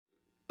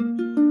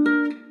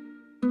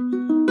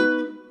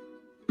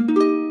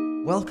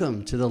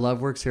Welcome to the Love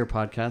Works Here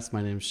podcast.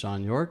 My name is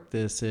Sean York.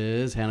 This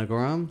is Hannah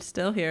Gorham.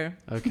 Still here.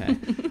 Okay.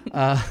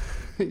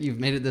 You've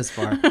made it this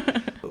far.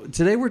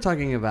 Today we're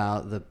talking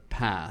about the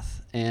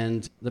path.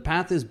 And the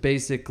path is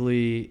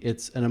basically,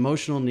 it's an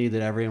emotional need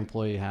that every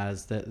employee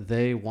has that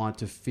they want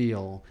to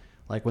feel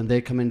like when they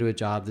come into a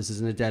job, this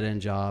isn't a dead-end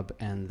job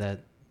and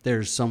that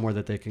there's somewhere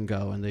that they can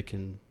go and they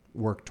can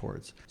work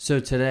towards. So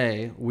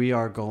today we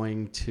are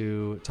going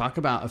to talk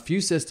about a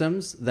few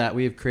systems that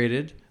we have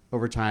created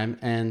over time,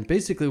 and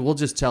basically we'll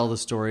just tell the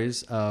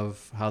stories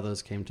of how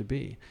those came to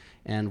be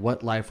and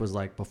what life was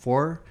like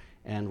before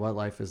and what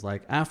life is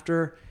like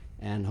after,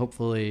 and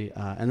hopefully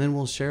and then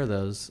we'll share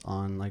those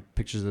on like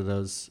pictures of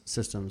those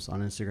systems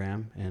on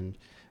Instagram, and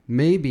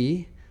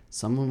maybe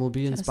someone will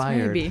be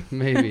inspired.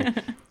 Maybe.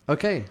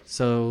 Okay,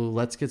 so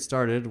let's get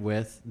started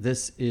with,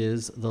 this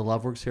is the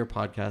Love Works Here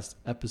podcast,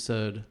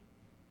 episode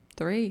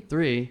 3,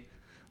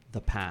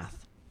 The Path.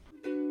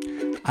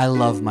 I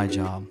love my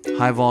job.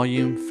 High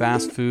volume,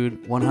 fast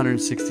food,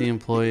 160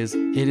 employees.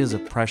 It is a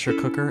pressure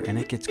cooker and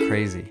it gets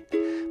crazy.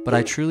 But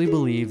I truly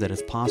believe that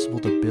it's possible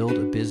to build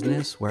a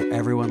business where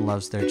everyone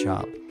loves their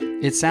job.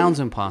 It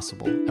sounds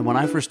impossible, and when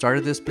I first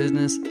started this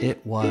business,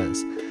 it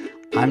was.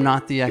 I'm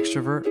not the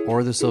extrovert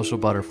or the social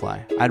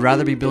butterfly. I'd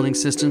rather be building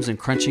systems and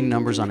crunching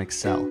numbers on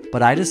Excel.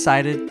 But I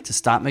decided to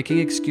stop making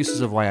excuses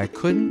of why I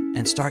couldn't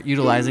and start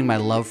utilizing my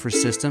love for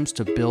systems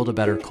to build a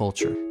better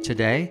culture.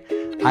 Today,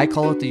 I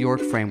call it the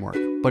York Framework,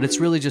 but it's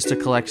really just a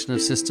collection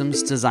of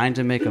systems designed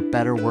to make a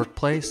better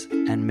workplace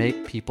and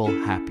make people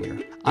happier.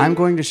 I'm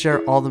going to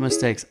share all the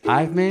mistakes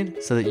I've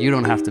made so that you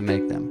don't have to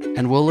make them,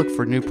 and we'll look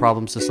for new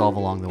problems to solve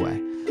along the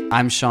way.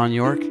 I'm Sean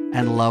York,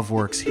 and Love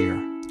Works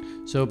Here.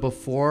 So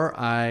before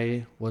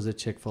I was at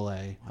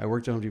Chick-fil-A, I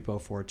worked at Home Depot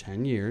for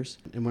 10 years,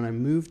 and when I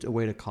moved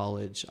away to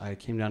college, I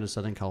came down to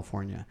Southern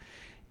California,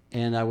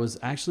 and I was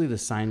actually the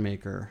sign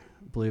maker.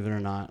 Believe it or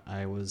not,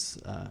 I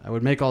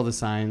would make all the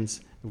signs,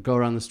 go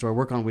around the store,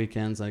 work on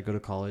weekends. I go to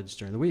college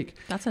during the week.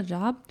 That's a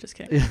job? Just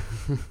kidding.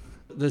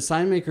 The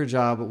sign maker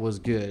job was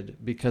good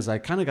because I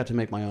kind of got to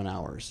make my own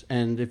hours.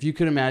 And if you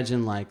could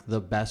imagine like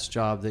the best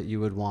job that you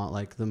would want,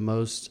 like the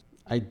most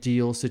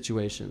ideal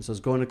situation. So I was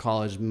going to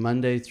college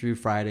Monday through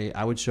Friday.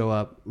 I would show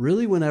up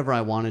really whenever I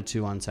wanted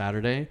to on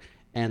Saturday.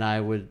 And I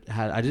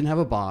didn't have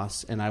a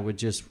boss, and I would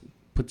just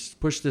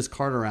push this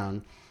cart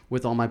around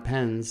with all my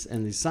pens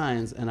and these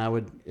signs, and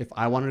if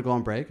I wanted to go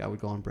on break, I would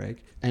go on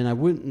break, and I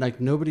wouldn't,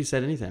 like, nobody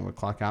said anything. I would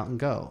clock out and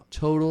go.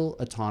 Total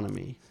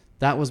autonomy.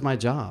 That was my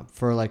job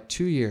for like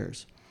 2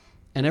 years,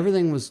 and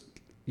everything was,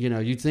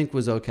 you'd think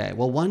was okay.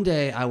 Well, one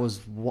day I was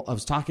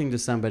talking to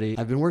somebody.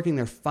 I've been working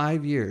there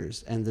 5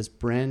 years, and this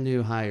brand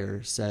new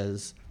hire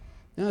says,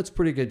 it's a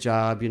pretty good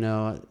job.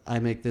 I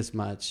make this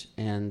much,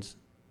 and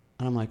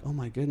I'm like, oh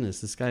my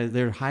goodness, this guy,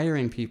 they're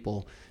hiring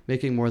people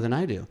making more than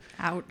I do.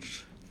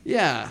 Ouch.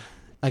 Yeah.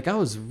 Like, I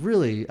was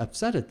really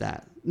upset at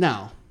that.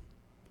 Now,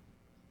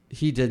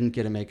 he didn't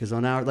get to make his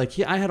own hour. Like,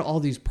 I had all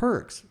these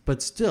perks,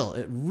 but still,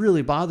 it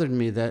really bothered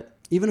me that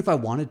even if I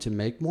wanted to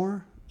make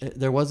more,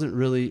 there wasn't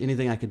really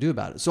anything I could do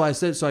about it. So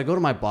I go to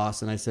my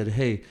boss and I said,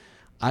 hey,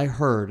 I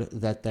heard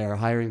that they're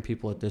hiring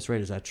people at this rate.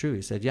 Is that true?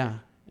 He said, yeah.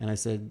 And I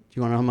said, do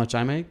you want to know how much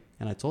I make?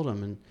 And I told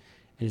him, and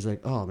he's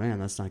like, oh man,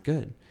 that's not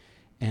good.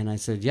 And I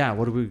said, yeah,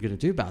 what are we going to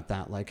do about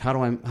that? Like, how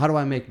do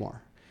I make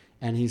more?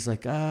 And he's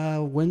like,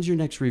 when's your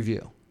next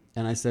review?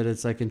 And I said,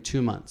 it's like in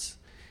 2 months.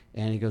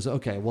 And he goes,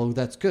 okay, well,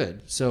 that's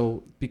good.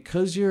 So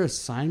because you're a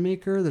sign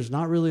maker, there's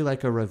not really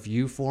like a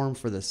review form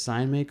for the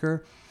sign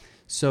maker.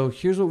 So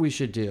here's what we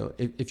should do.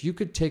 If you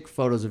could take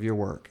photos of your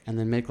work and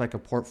then make like a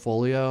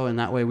portfolio, and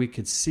that way we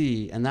could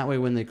see, and that way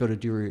when they go to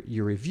do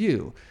your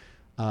review,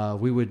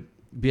 we would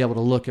be able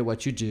to look at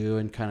what you do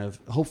and kind of,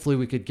 hopefully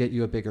we could get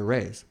you a bigger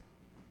raise.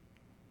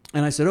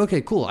 And I said,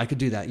 okay, cool, I could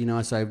do that.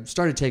 So I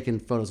started taking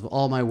photos of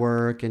all my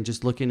work and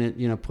just looking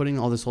at, putting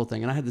all this whole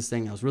thing. And I had this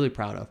thing I was really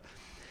proud of.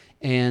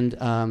 And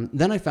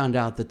then I found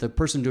out that the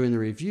person doing the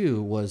review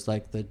was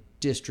like the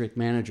district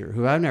manager,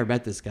 who I've never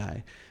met this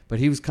guy, but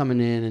he was coming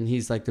in and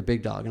he's like the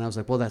big dog. And I was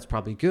like, well, that's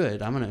probably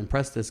good. I'm going to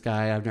impress this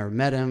guy. I've never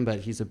met him,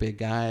 but he's a big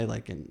guy.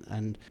 Like,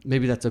 and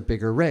maybe that's a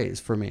bigger raise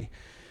for me.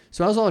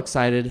 So I was all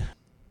excited.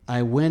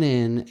 I went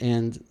in,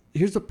 and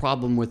here's the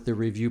problem with the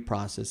review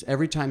process.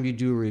 Every time you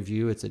do a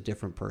review, it's a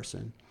different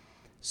person.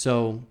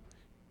 So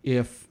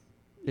if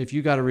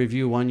you got a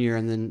review one year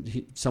and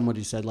then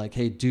somebody said like,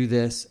 hey, do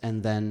this,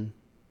 and then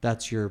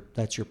that's your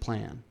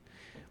plan.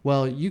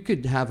 Well, you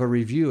could have a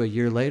review a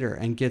year later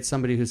and get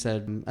somebody who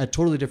said a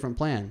totally different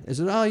plan. They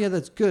said, oh yeah,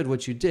 that's good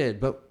what you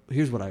did, but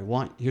here's what I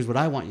want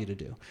you to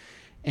do.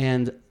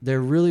 And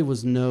there really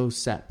was no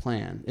set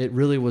plan. It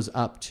really was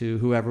up to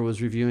whoever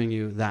was reviewing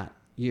you that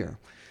year.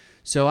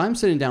 So I'm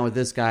sitting down with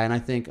this guy and I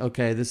think,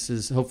 okay, this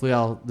is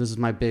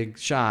my big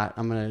shot.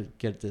 I'm going to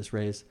get this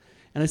raise.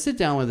 And I sit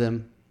down with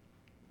him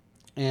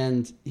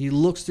and he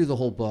looks through the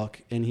whole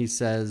book and he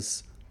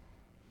says,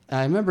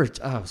 I remember, it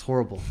was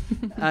horrible.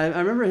 I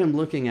remember him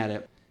looking at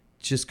it,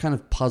 just kind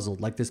of puzzled,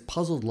 like this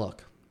puzzled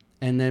look.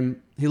 And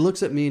then he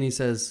looks at me and he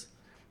says,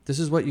 this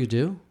is what you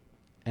do?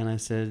 And I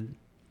said,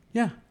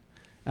 yeah.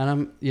 And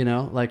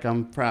I'm, like,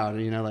 I'm proud,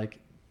 like,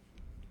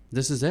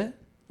 this is it?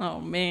 Oh,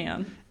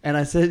 man. And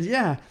I said,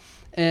 yeah.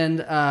 And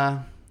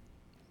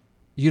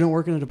you don't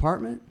work in a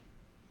department?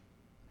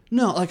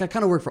 No, like I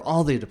kind of work for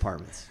all the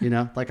departments,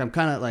 like I'm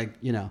kind of like,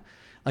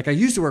 like I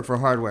used to work for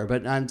hardware,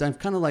 but I'm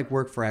kind of like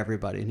work for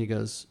everybody. And he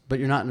goes, but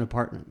you're not in a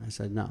department. I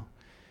said, no.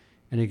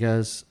 And he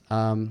goes,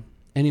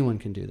 anyone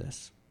can do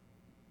this.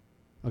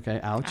 Okay.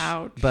 Ouch.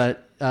 Ouch.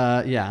 But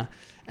yeah.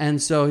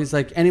 And so he's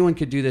like, anyone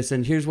could do this.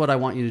 And here's what I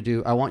want you to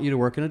do. I want you to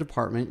work in a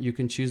department. You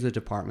can choose the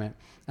department.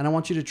 And I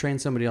want you to train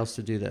somebody else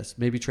to do this.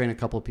 Maybe train a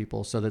couple of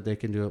people so that they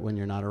can do it when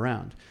you're not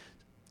around.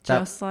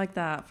 Just like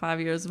that,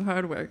 5 years of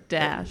hard work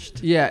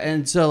dashed. Yeah,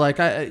 and so like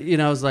I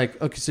was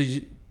like, okay, so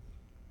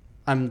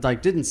I'm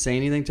like didn't say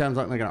anything to him. I'm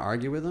not going to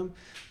argue with him,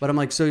 but I'm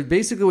like, so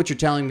basically what you're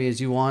telling me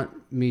is you want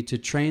me to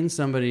train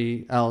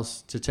somebody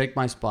else to take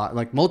my spot,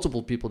 like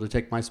multiple people to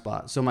take my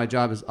spot, so my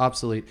job is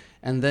obsolete,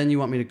 and then you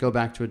want me to go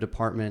back to a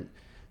department,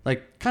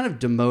 like kind of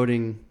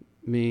demoting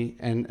me,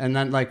 and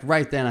then like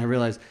right then I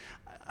realized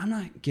I'm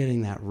not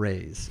getting that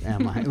raise,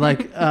 am I?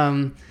 Like.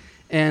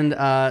 And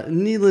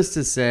needless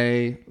to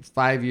say,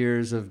 5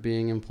 years of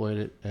being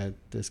employed at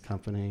this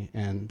company,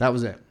 and that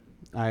was it.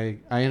 I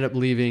ended up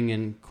leaving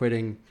and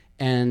quitting,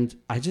 and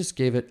I just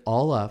gave it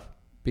all up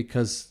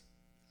because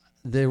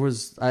it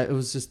was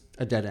just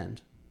a dead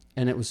end.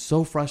 And it was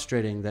so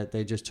frustrating that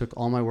they just took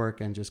all my work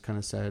and just kind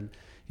of said,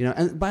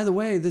 and by the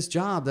way, this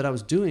job that I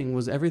was doing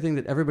was everything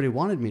that everybody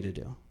wanted me to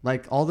do.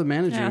 Like all the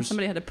managers. Yeah,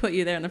 somebody had to put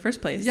you there in the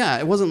first place. Yeah,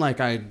 it wasn't like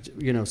I,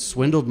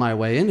 swindled my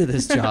way into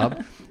this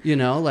job.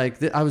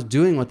 Like I was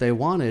doing what they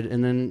wanted,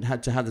 and then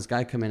had to have this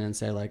guy come in and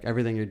say like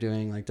everything you're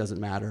doing like doesn't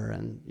matter,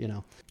 and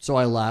So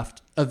I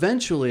left.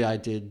 Eventually, I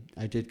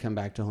did come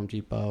back to Home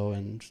Depot,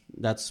 and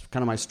that's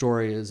kind of my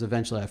story. Is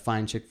eventually I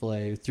find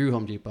Chick-fil-A through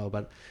Home Depot,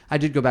 but I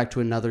did go back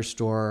to another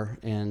store,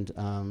 and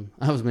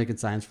I was making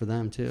signs for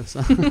them too.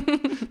 So,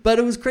 but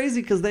it was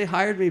crazy because they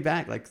hired me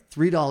back like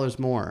 $3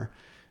 more.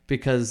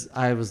 Because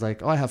I was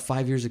like, oh, I have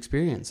 5 years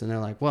experience. And they're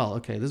like, well,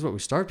 okay, this is what we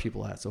start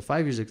people at. So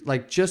 5 years,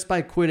 like just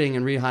by quitting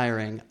and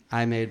rehiring,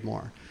 I made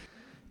more.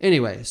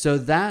 Anyway, so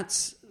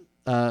that's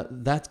kind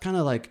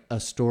of like a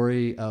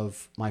story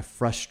of my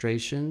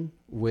frustration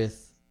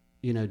with,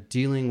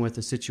 dealing with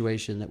a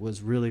situation that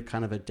was really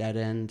kind of a dead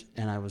end.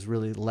 And I was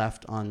really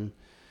left on,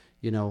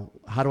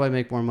 how do I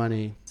make more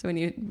money? So when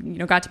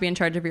you got to be in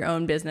charge of your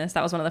own business,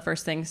 that was one of the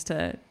first things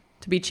to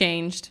be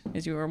changed,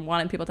 is you were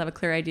wanting people to have a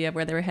clear idea of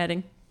where they were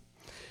heading.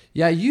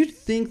 Yeah, you'd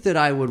think that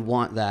I would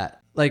want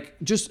that. Like,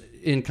 just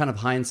in kind of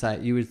hindsight,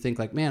 you would think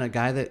like, man, a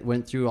guy that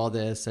went through all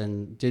this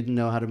and didn't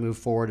know how to move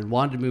forward and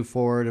wanted to move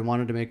forward and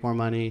wanted to make more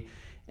money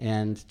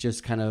and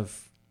just kind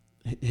of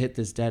hit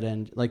this dead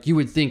end. Like, you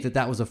would think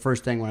that was the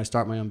first thing when I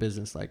start my own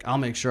business. Like, I'll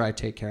make sure I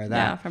take care of that.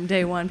 Yeah, from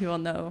day one, people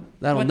know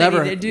that'll what never,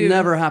 they need to do.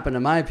 Never happen to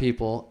my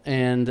people.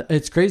 And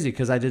it's crazy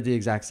because I did the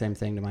exact same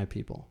thing to my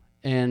people.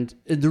 And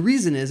the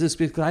reason is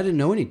because I didn't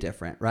know any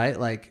different, right?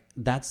 Like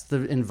that's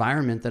the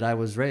environment that I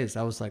was raised.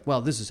 I was like,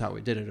 well, this is how we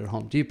did it at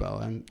Home Depot,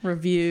 and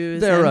reviews.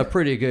 They're a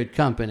pretty good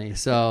company,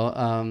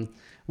 so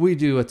we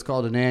do what's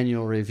called an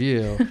annual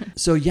review.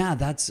 So yeah,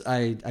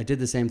 I did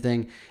the same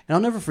thing, and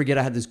I'll never forget.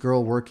 I had this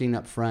girl working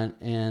up front,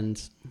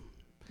 and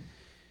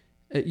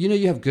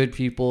you have good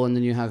people, and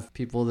then you have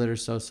people that are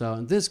so-so.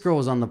 And this girl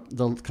was on the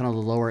kind of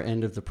the lower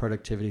end of the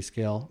productivity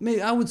scale.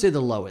 Maybe I would say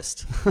the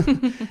lowest.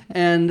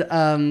 And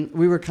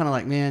we were kind of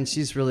like, man,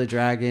 she's really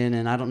dragging,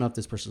 and I don't know if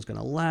this person's going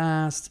to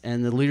last.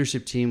 And the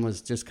leadership team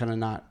was just kind of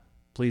not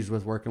pleased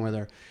with working with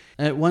her.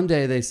 And one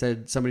day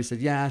somebody said,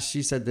 yeah,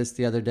 she said this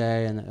the other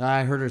day, and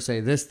I heard her say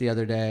this the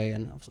other day,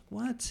 and I was like,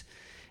 what?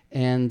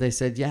 And they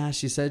said, yeah,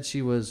 she said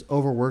she was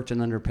overworked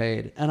and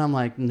underpaid. And I'm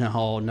like,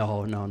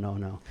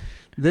 no.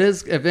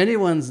 If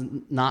anyone's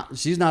not,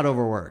 she's not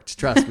overworked,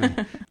 trust me.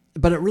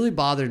 But it really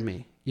bothered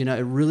me. It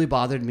really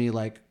bothered me.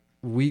 Like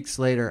weeks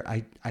later,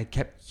 I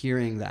kept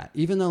hearing that,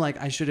 even though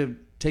like I should have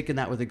taken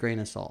that with a grain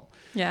of salt.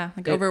 Yeah.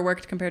 Like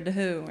overworked compared to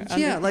who?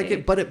 Yeah.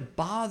 But it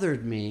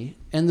bothered me.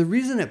 And the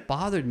reason it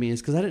bothered me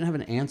is because I didn't have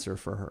an answer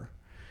for her,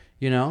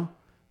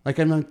 like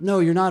I'm like, no,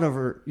 you're not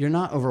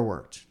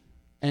overworked,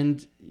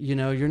 and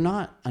you're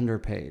not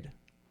underpaid,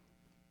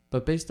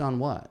 but based on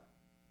what?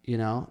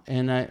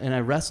 And I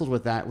wrestled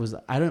with that.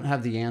 I don't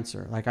have the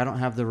answer. Like I don't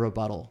have the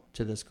rebuttal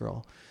to this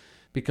girl,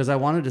 because I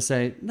wanted to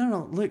say,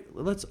 no, look,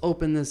 let's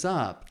open this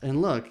up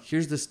and look,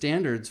 here's the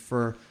standards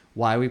for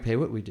why we pay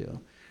what we do.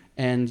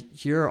 And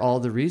here are all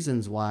the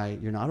reasons why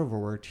you're not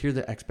overworked. Here are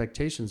the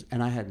expectations.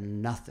 And I had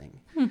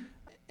nothing.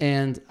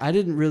 And I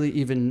didn't really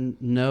even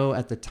know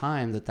at the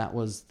time that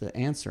was the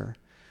answer.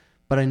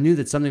 But I knew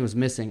that something was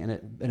missing, and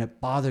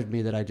it bothered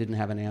me that I didn't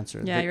have an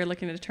answer. Yeah, you're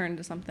looking to turn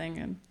to something,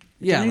 and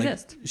yeah, like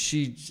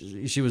she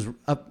was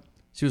up.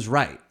 She was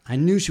right. I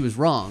knew she was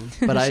wrong,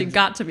 but she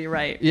got to be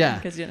right. Yeah,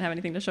 because you didn't have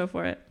anything to show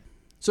for it.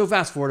 So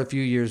fast forward a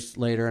few years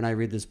later, and I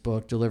read this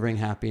book, Delivering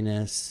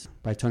Happiness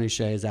by Tony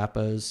Hsieh,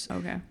 Zappos.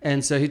 Okay.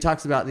 And so he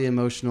talks about the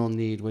emotional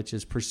need, which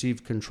is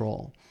perceived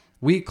control.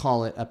 We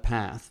call it a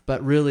path,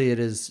 but really it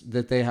is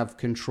that they have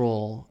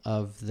control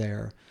of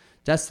their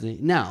destiny.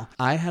 Now,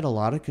 I had a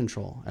lot of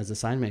control as a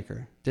sign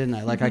maker, didn't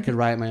I? Like I could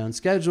write my own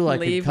schedule. I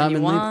could come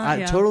and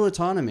leave. Total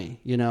autonomy,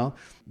 you know.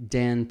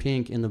 Dan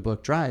Pink in the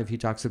book Drive, he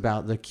talks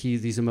about the key,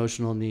 these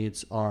emotional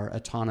needs are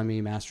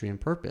autonomy, mastery, and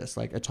purpose.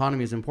 Like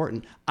autonomy is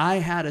important. I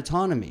had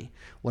autonomy.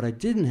 What I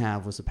didn't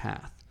have was a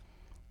path.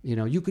 You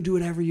know, you could do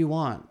whatever you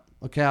want.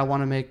 Okay, I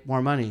want to make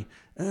more money.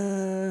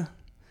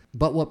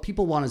 But what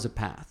people want is a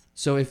path.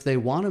 So if they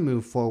want to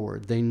move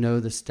forward, they know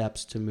the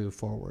steps to move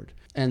forward.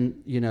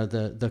 And, you know,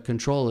 the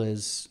control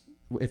is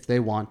if they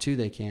want to,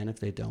 they can. If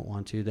they don't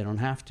want to, they don't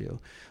have to.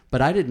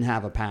 But I didn't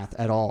have a path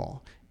at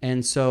all.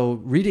 And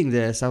so reading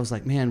this, I was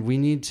like, man, we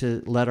need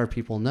to let our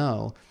people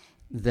know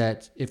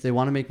that if they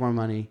want to make more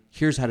money,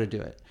 here's how to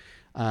do it.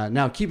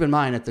 Now, keep in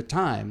mind at the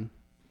time,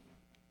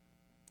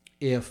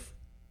 if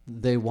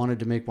they wanted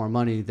to make more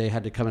money, they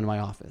had to come into my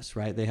office,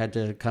 right? They had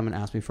to come and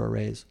ask me for a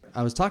raise.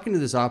 I was talking to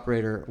this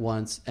operator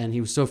once, and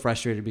he was so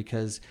frustrated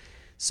because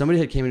somebody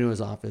had came into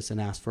his office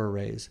and asked for a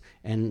raise,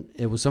 and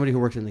it was somebody who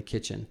worked in the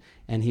kitchen.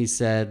 And he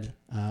said,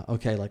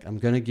 okay, like, I'm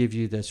going to give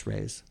you this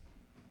raise.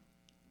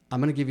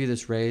 I'm going to give you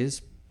this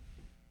raise,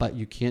 but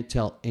you can't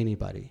tell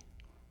anybody.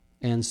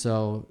 And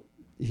so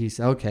he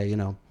said, okay, you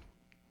know.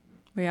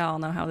 We all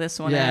know how this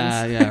one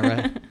ends. Yeah,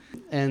 right.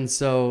 And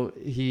so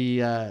he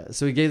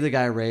gave the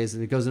guy a raise,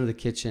 and he goes into the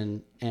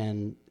kitchen,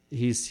 and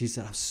he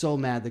said, I'm so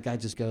mad. The guy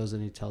just goes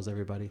and he tells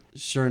everybody.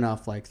 Sure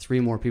enough, like 3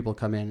 more people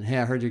come in. Hey,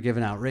 I heard you're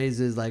giving out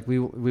raises. Like we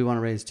want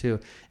a raise too.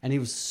 And he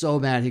was so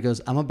mad. He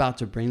goes, I'm about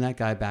to bring that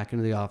guy back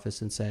into the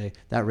office and say,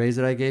 that raise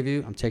that I gave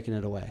you, I'm taking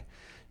it away.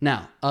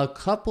 Now, a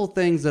couple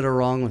things that are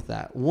wrong with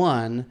that.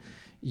 One,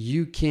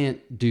 you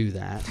can't do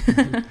that.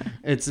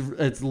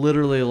 It's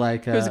literally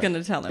like who's going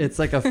to tell him? It's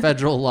like a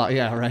federal law.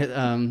 Yeah, right.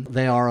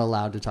 They are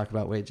allowed to talk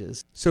about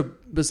wages. So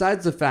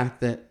besides the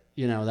fact that,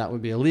 you know, that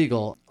would be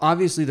illegal,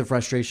 obviously the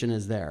frustration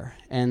is there.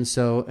 And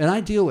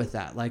I deal with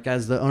that. Like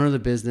as the owner of the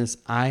business,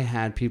 I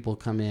had people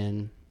come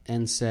in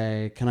and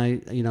say, can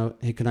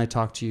I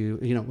talk to you?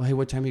 You know, hey,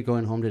 what time are you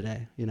going home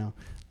today? You know,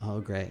 oh,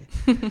 great.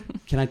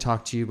 Can I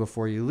talk to you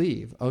before you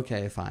leave?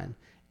 Okay, fine.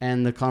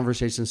 And the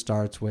conversation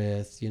starts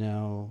with, you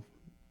know,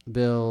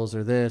 bills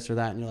or this or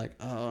that, and you're like,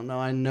 oh no,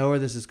 I know where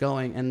this is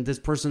going, and this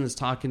person is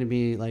talking to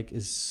me like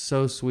is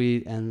so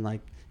sweet, and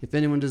like if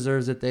anyone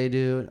deserves it, they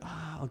do.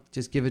 I'll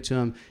just give it to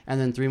them. And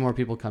then 3 more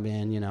people come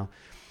in, you know.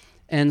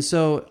 And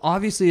so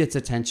obviously it's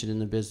a tension in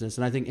the business,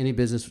 and I think any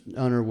business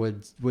owner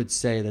would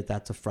say that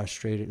that's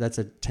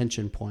a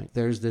tension point.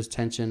 There's this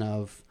tension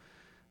of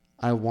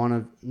I want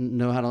to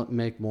know how to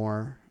make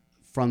more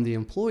from the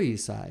employee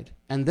side,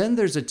 and then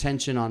there's a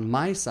tension on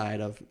my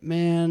side of,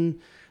 man,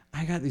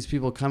 I got these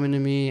people coming to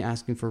me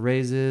asking for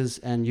raises,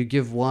 and you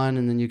give one,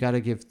 and then you got to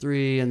give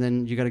 3, and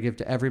then you got to give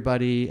to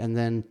everybody. And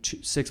then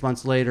 6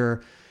 months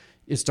later,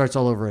 it starts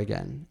all over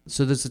again.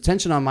 So there's a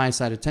tension on my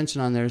side, a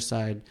tension on their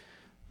side.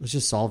 Let's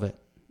just solve it,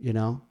 you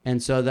know?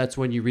 And so that's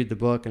when you read the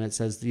book and it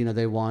says, you know,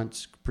 they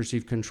want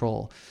perceived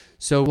control.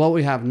 So what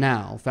we have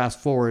now, fast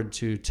forward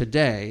to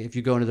today, if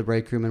you go into the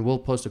break room, and we'll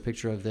post a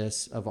picture of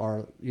this, of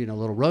our, you know,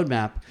 little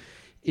roadmap,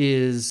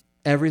 is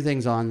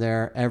everything's on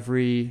there.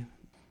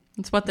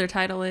 It's what their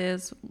title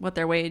is, what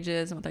their wage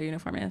is, and what their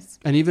uniform is.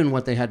 And even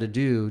what they had to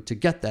do to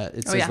get that.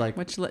 It says like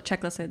which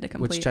checklist they had to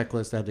complete. Which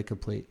checklist they had to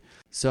complete.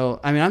 So,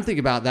 I mean, I'm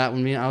thinking about that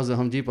when I was at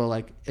Home Depot,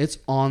 like it's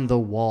on the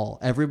wall.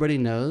 Everybody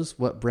knows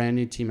what brand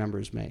new team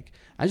members make.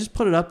 I just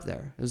put it up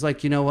there. It was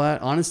like, you know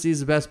what? Honesty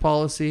is the best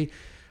policy.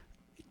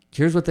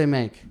 Here's what they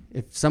make.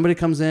 If somebody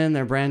comes in,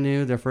 they're brand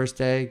new, their first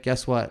day,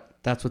 guess what?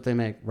 That's what they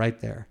make right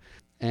there.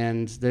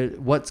 And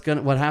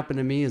what happened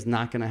to me is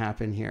not going to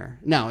happen here.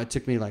 Now, it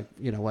took me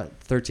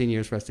 13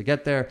 years for us to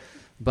get there,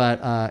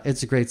 but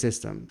it's a great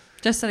system.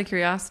 Just out of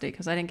curiosity,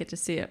 because I didn't get to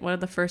see it, what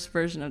did the first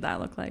version of that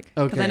look like?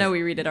 Because I know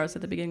we redid ours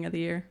at the beginning of the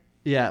year.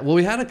 Yeah, well,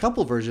 we had a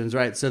couple versions,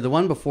 right? So the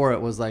one before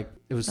it was like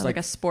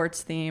a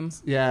sports theme,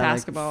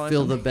 basketball, like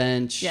fill the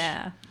bench,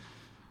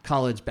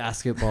 college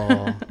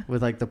basketball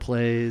with like the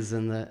plays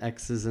and the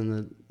X's and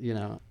the, you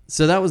know.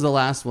 So that was the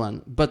last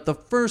one. But the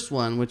first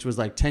one, which was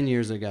like 10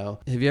 years ago,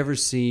 have you ever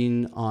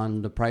seen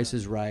on The Price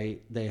is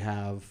Right,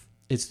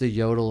 it's the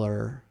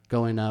yodeler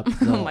going up.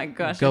 Oh my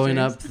gosh. Going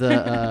up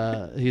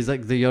he's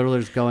like the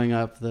yodeler's going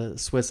up the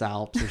Swiss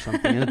Alps or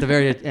something. And at the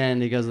very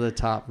end, he goes to the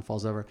top and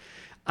falls over.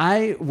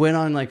 I went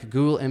on like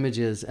Google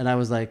Images and I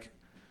was like,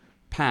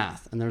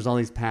 path. And there's all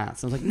these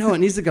paths. I was like, no, it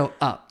needs to go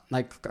up.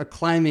 Like a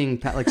climbing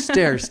path, like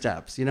stair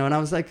steps, you know? And I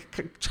was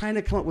like trying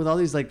to come up with all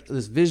these, like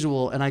this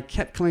visual, and I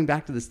kept coming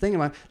back to this thing.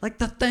 And I'm like,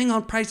 the thing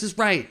on Price is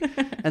Right.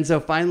 And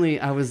so finally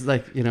I was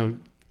like, you know,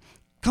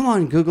 come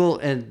on, Google.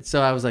 And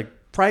so I was like,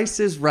 Price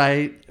is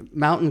Right,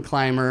 mountain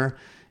climber,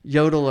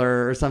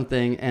 yodeler or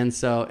something. And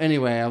so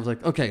anyway, I was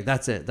like, okay,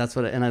 that's it. That's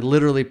what and I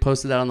literally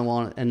posted that on the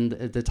wall, and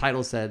the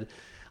title said,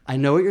 I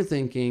know what you're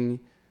thinking.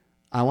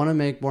 I want to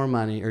make more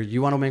money, or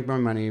you want to make more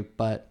money,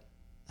 but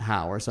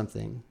how, or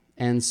something.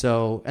 And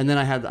so, and then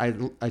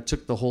I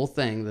took the whole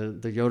thing,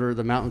 the yodeler,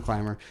 the mountain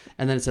climber,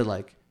 and then it said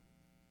like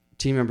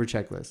team member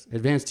checklist,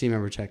 advanced team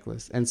member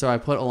checklist. And so I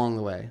put along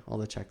the way all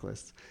the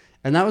checklists,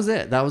 and that was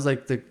it. That was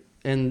like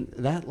And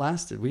that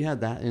lasted. We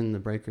had that in the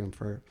break room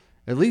for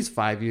at least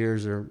 5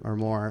 years or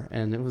more.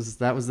 And that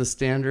was the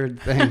standard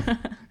thing.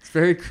 It's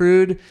very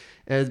crude,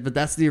 but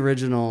that's the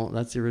original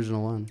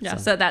one. Yeah.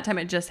 So at that time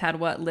it just had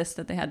what list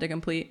that they had to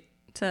complete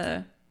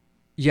to.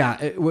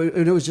 Yeah. It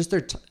was just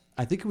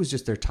I think it was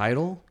just their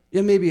title.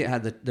 Yeah, maybe it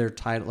had their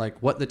title, like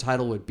what the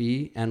title would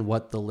be and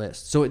what the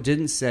list. So it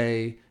didn't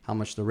say how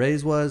much the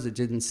raise was. It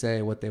didn't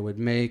say what they would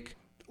make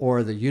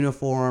or the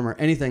uniform or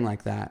anything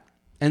like that.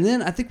 And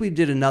then I think we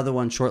did another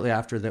one shortly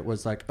after that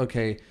was like,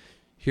 okay,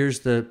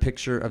 here's the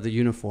picture of the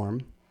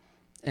uniform.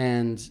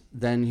 And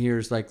then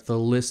here's like the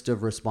list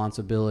of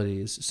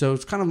responsibilities. So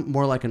it's kind of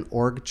more like an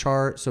org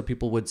chart. So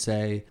people would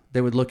say,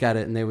 they would look at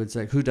it and they would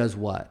say, who does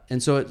what?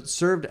 And so it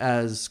served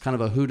as kind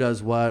of a who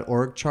does what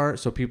org chart.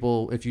 So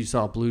people, if you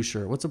saw a blue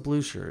shirt, what's a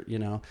blue shirt?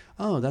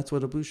 Oh, that's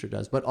what a blue shirt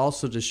does. But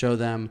also to show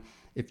them,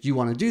 if you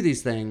want to do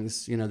these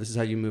things, this is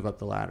how you move up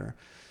the ladder.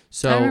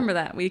 So I remember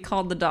that we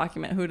called the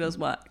document who does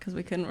what because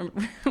we couldn't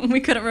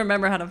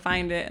remember how to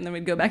find it, and then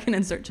we'd go back in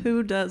and search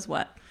who does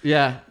what.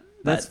 Yeah,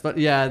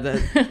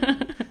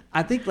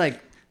 I think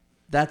like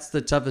that's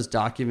the toughest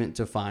document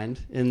to find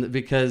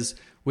because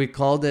we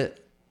called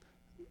it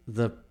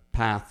the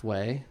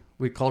pathway,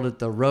 we called it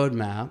the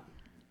roadmap,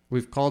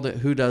 we've called it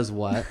who does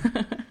what.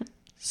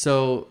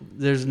 So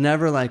there's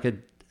never like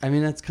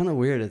that's kind of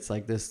weird. It's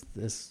like this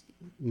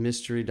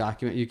mystery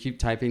document. You keep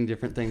typing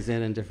different things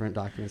in and different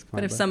documents come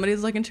But if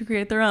somebody's looking to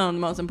create their own, the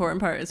most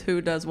important part is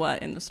who does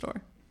what in the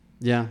store.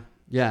 Yeah.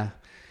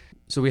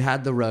 So we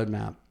had the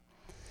roadmap.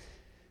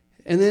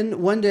 And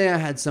then one day I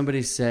had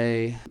somebody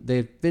say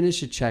they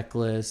finished a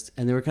checklist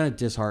and they were kind of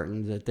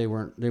disheartened that they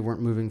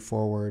weren't moving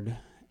forward.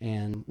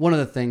 And one of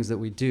the things that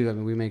we do,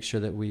 we make sure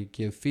that we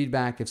give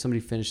feedback if somebody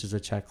finishes a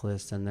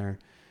checklist and if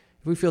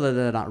we feel that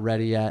they're not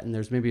ready yet and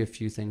there's maybe a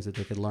few things that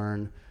they could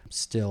learn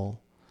still,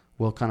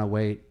 we'll kind of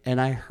wait. And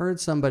I heard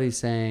somebody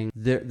saying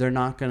they're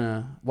not going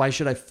to, why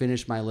should I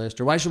finish my list?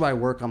 Or why should I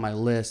work on my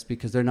list?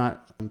 Because they're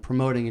not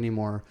promoting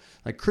anymore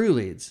like crew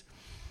leads.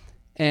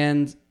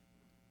 And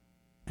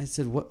I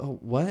said,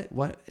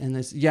 what? And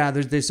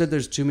they said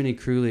there's too many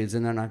crew leads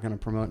and they're not going to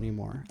promote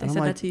anymore. They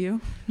said that to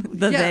you?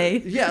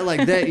 They. Yeah,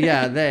 like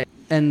they.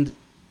 And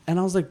I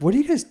was like, what are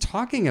you guys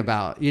talking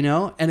about?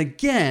 And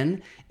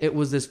again, it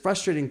was this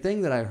frustrating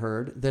thing that I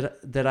heard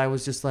that I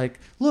was just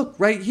like, look,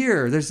 right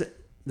here,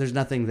 there's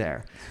nothing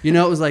there. It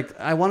was like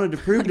I wanted to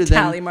prove to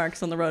them. Tally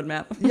marks on the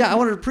roadmap. Yeah, I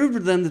wanted to prove to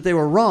them that they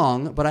were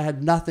wrong, but I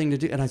had nothing to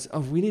do. And I said,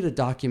 we need a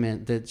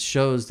document that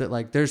shows that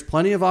like there's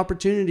plenty of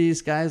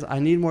opportunities, guys. I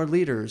need more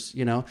leaders.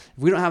 If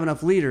we don't have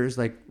enough leaders,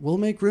 like we'll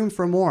make room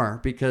for more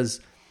because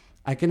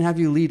I can have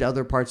you lead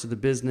other parts of the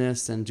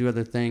business and do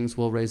other things.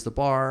 We'll raise the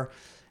bar.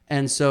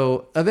 And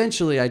so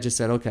eventually I just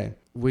said, okay,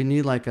 we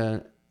need like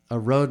a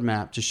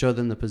roadmap to show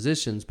them the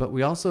positions, but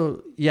we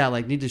also,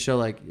 need to show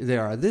like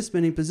there are this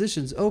many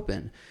positions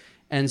open.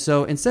 And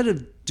so instead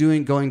of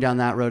going down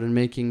that road and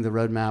making the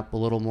roadmap a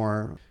little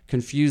more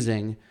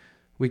confusing,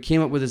 we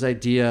came up with this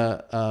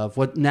idea of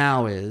what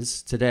now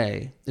is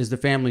today is the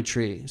family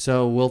tree.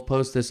 So we'll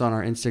post this on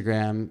our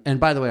Instagram. And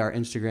by the way, our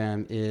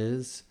Instagram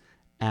is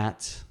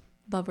at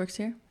LoveWorks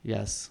here.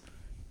 Yes.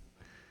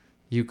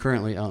 You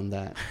currently own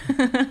that.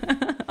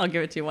 I'll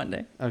give it to you one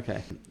day.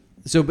 Okay.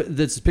 So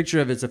this picture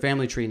of it's a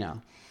family tree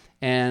now.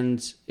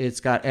 And it's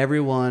got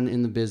everyone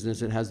in the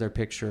business. It has their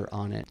picture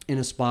on it in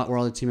a spot where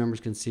all the team members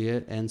can see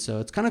it. And so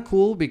it's kind of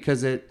cool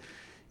because it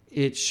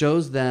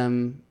shows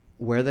them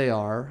where they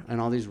are and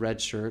all these red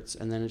shirts.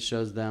 And then it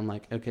shows them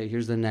like, okay,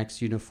 here's the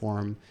next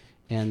uniform.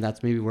 And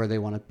that's maybe where they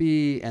want to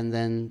be. And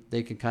then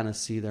they can kind of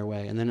see their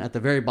way. And then at the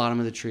very bottom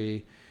of the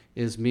tree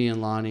is me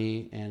and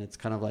Lonnie. And it's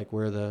kind of like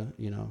we're the,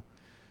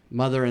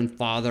 mother and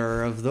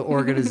father of the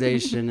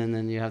organization, and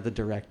then you have the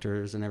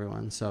directors and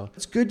everyone. So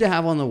it's good to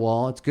have on the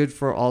wall. It's good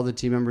for all the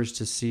team members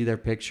to see their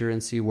picture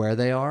and see where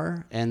they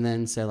are, and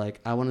then say like,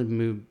 I want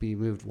to be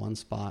moved one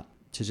spot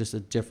to just a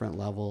different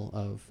level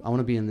of, I want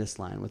to be in this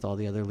line with all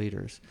the other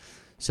leaders.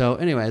 So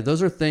anyway,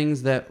 those are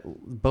things that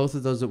both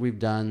of those that we've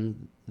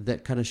done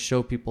that kind of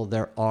show people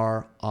there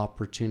are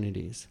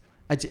opportunities.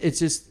 It's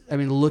just,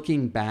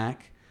 looking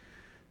back,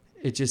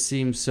 it just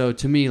seems so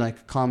to me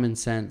like common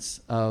sense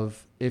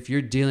of if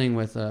you're dealing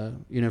with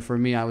for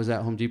me, I was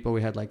at Home Depot,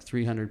 we had like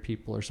 300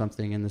 people or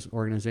something in this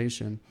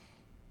organization.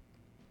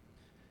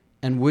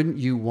 And wouldn't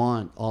you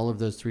want all of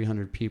those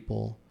 300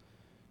 people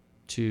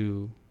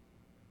to,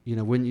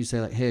 wouldn't you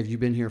say like, hey, have you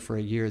been here for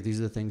a year? These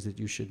are the things that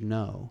you should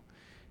know.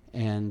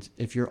 And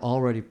if you're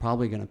already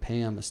probably going to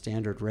pay them a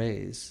standard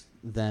raise,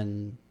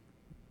 then,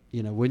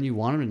 wouldn't you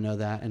want them to know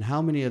that? And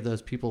how many of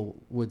those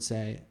people would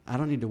say, I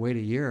don't need to wait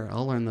a year.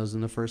 I'll learn those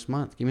in the first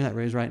month. Give me that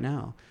raise right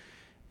now.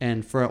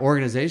 And for an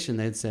organization,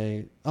 they'd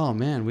say, oh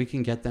man, we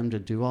can get them to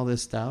do all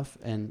this stuff.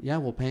 And yeah,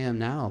 we'll pay them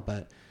now,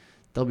 but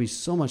they'll be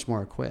so much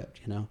more equipped,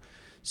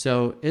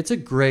 So it's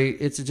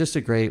just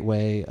a great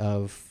way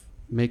of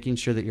making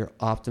sure that you're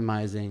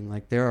optimizing.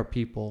 Like there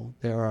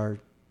are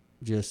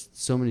just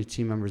so many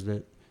team members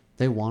that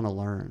they want to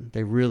learn.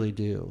 They really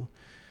do.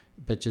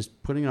 but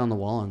just putting it on the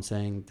wall and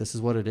saying, this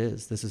is what it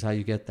is. This is how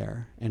you get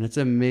there. And it's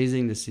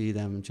amazing to see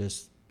them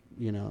just,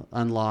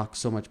 unlock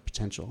so much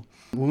potential.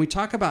 When we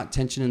talk about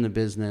tension in the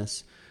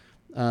business,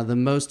 the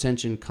most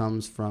tension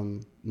comes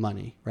from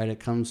money, right?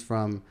 It comes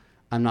from,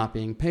 I'm not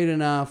being paid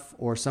enough,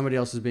 or somebody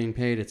else is being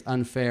paid. It's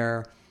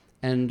unfair.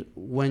 And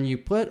when you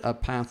put a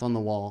path on the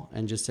wall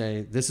and just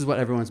say, this is what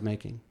everyone's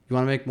making. You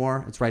want to make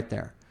more? It's right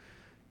there.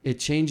 It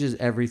changes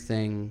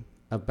everything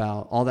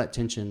about all that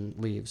tension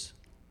leaves.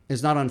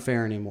 It's not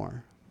unfair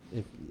anymore.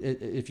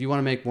 If you want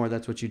to make more,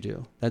 that's what you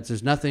do.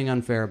 There's nothing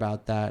unfair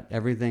about that.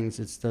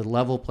 It's the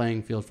level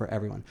playing field for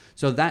everyone.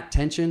 So that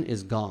tension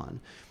is gone.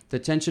 The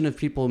tension of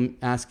people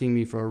asking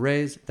me for a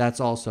raise,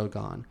 that's also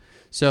gone.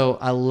 So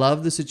I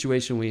love the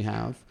situation we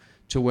have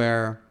to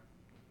where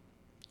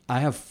I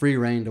have free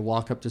reign to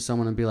walk up to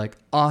someone and be like,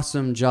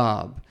 awesome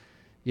job,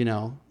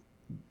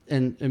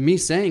 and me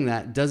saying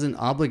that doesn't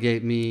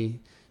obligate me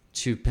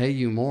to pay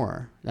you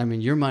more. I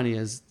mean, your money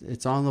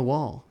it's on the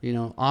wall,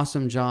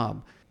 awesome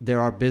job. There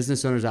are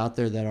business owners out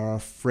there that are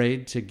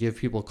afraid to give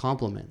people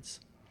compliments.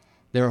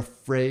 They're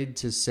afraid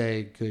to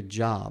say good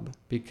job,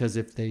 because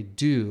if they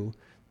do,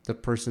 the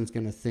person's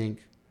going to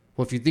think,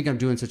 well, if you think I'm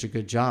doing such a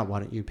good job, why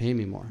don't you pay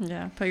me more?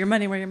 Yeah, put your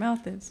money where your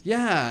mouth is.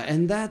 Yeah,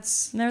 and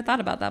that's... Never thought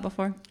about that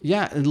before.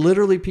 Yeah, and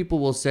literally people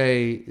will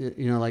say,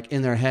 like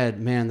in their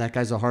head, man, that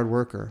guy's a hard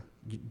worker.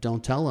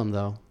 Don't tell him,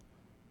 though.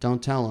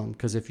 Don't tell him,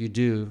 because if you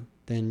do,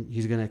 then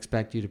he's going to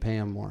expect you to pay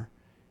him more.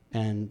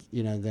 And,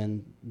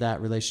 then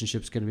that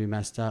relationship's going to be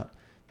messed up.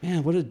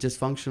 Man, what a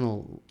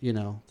dysfunctional,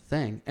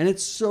 thing. And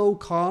it's so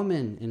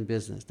common in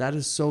business. That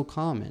is so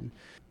common.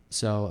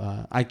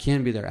 So I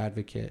can be their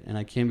advocate, and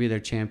I can be their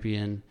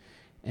champion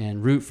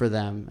and root for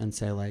them and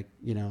say, like,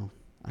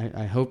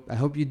 I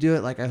hope you do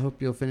it. Like, I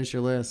hope you'll finish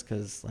your list,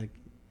 because, like,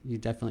 you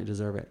definitely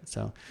deserve it.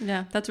 So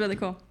yeah, that's really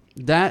cool.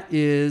 That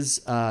is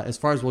as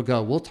far as we'll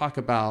go.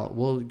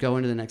 We'll go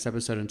into the next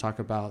episode and talk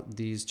about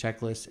these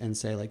checklists and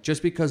say, like,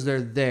 just because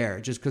they're there,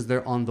 just because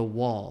they're on the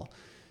wall,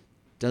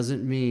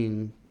 doesn't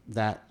mean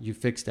that you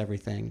fixed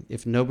everything.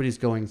 If nobody's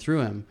going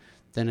through them,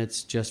 then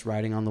it's just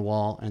writing on the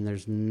wall and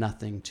there's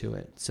nothing to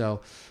it.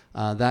 So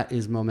that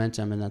is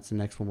momentum, and that's the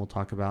next one we'll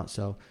talk about.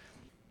 So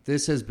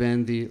this has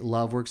been the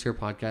Love Works Here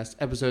podcast,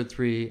 episode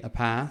 3, A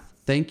Path.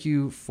 Thank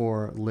you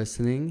for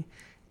listening.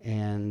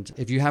 And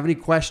if you have any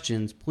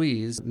questions,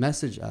 please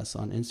message us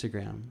on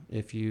Instagram.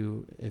 If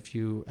you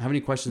have any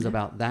questions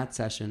about that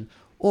session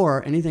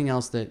or anything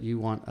else that you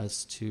want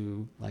us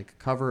to, like,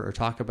 cover or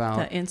talk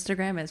about. The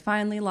Instagram is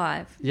finally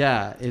live.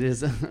 Yeah, it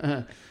is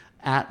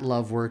at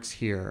Love Works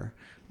Here.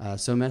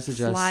 So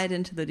message us. Slide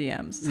into the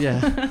DMs.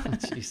 Yeah.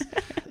 Jeez.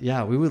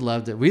 Yeah, we'd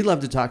love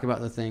to talk about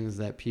the things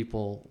that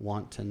people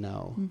want to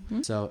know.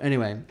 Mm-hmm. So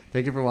anyway,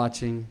 thank you for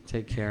watching.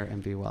 Take care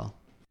and be well.